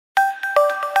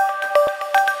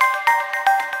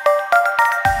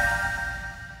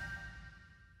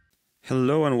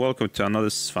Hello and welcome to another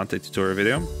SVANTEK tutorial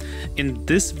video. In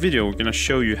this video we're going to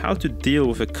show you how to deal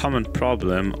with a common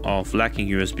problem of lacking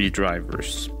USB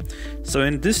drivers. So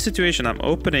in this situation I'm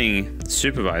opening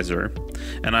Supervisor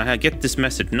and I get this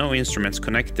message, no instruments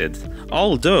connected.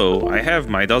 Although I have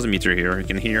my dosimeter here, you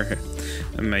can hear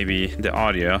maybe the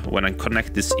audio when I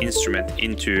connect this instrument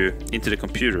into the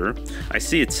computer. I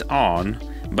see it's on,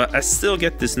 but I still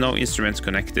get this no instruments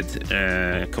connected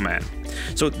command.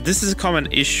 So this is a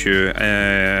common issue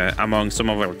among some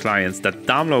of our clients that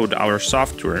download our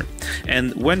software,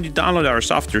 and when you download our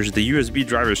software the USB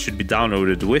drivers should be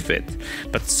downloaded with it,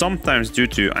 but sometimes due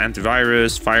to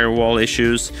antivirus, firewall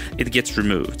issues, it gets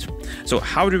removed. So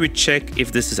how do we check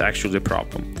if this is actually a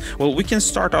problem? Well, we can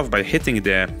start off by hitting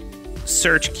the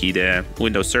search key, the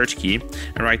Windows search key,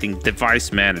 and writing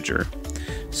device manager.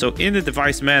 So in the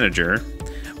device manager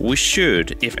we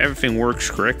should, if everything works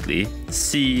correctly,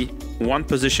 see one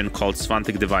position called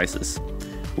SVANTEK devices.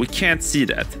 We can't see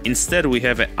that. Instead, we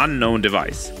have an unknown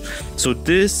device. So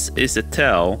this is a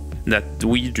tell that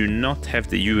we do not have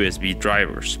the USB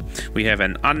drivers. We have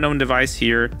an unknown device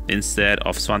here instead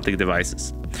of SVANTEK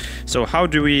devices. So how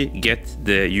do we get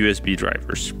the USB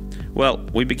drivers? Well,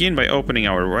 we begin by opening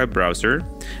our web browser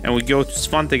and we go to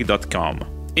SVANTEK.com.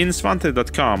 In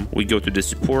SVANTEK.com, we go to the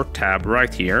support tab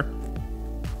right here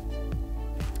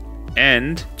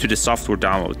and to the software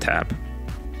download tab.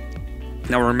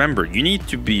 Now remember, you need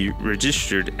to be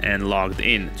registered and logged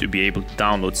in to be able to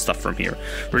download stuff from here.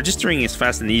 Registering is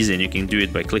fast and easy and you can do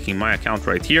it by clicking my account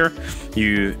right here.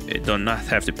 You do not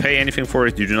have to pay anything for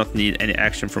it. You do not need any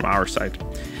action from our side.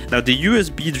 Now the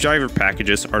USB driver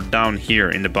packages are down here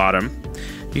in the bottom.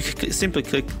 You can simply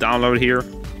click download here.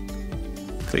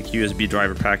 Click USB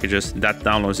driver packages. That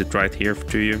downloads it right here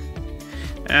to you.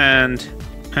 And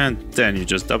then you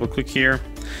just double click here.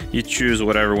 You choose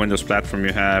whatever Windows platform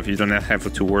you have. You don't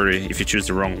have to worry if you choose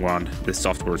the wrong one. The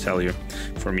software will tell you.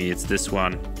 For me it's this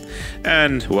one.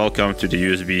 And welcome to the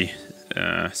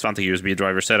SVANTEK USB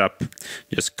driver setup.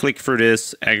 Just click through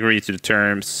this, agree to the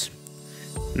terms,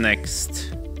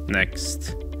 next,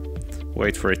 next,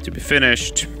 wait for it to be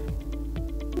finished.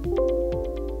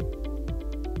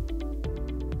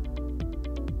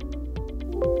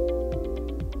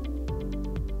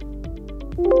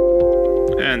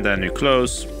 And then you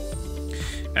close,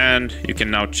 and you can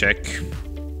now check.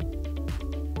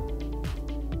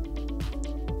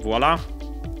 Voila,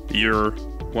 your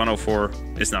 104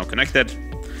 is now connected,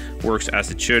 works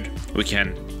as it should. We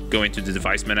can go into the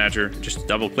device manager, just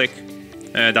double check,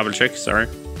 sorry,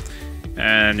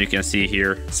 and you can see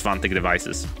here SVANTEK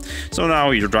devices. So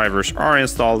now your drivers are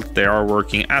installed, they are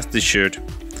working as they should,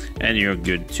 and you're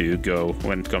good to go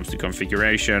when it comes to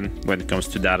configuration, when it comes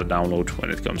to data download,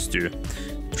 when it comes to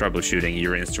troubleshooting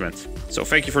your instrument. So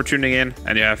thank you for tuning in,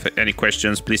 and if you have any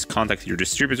questions, please contact your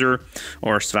distributor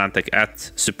or SVANTEK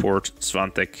at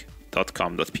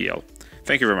support.svantek.com.pl.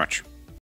 Thank you very much.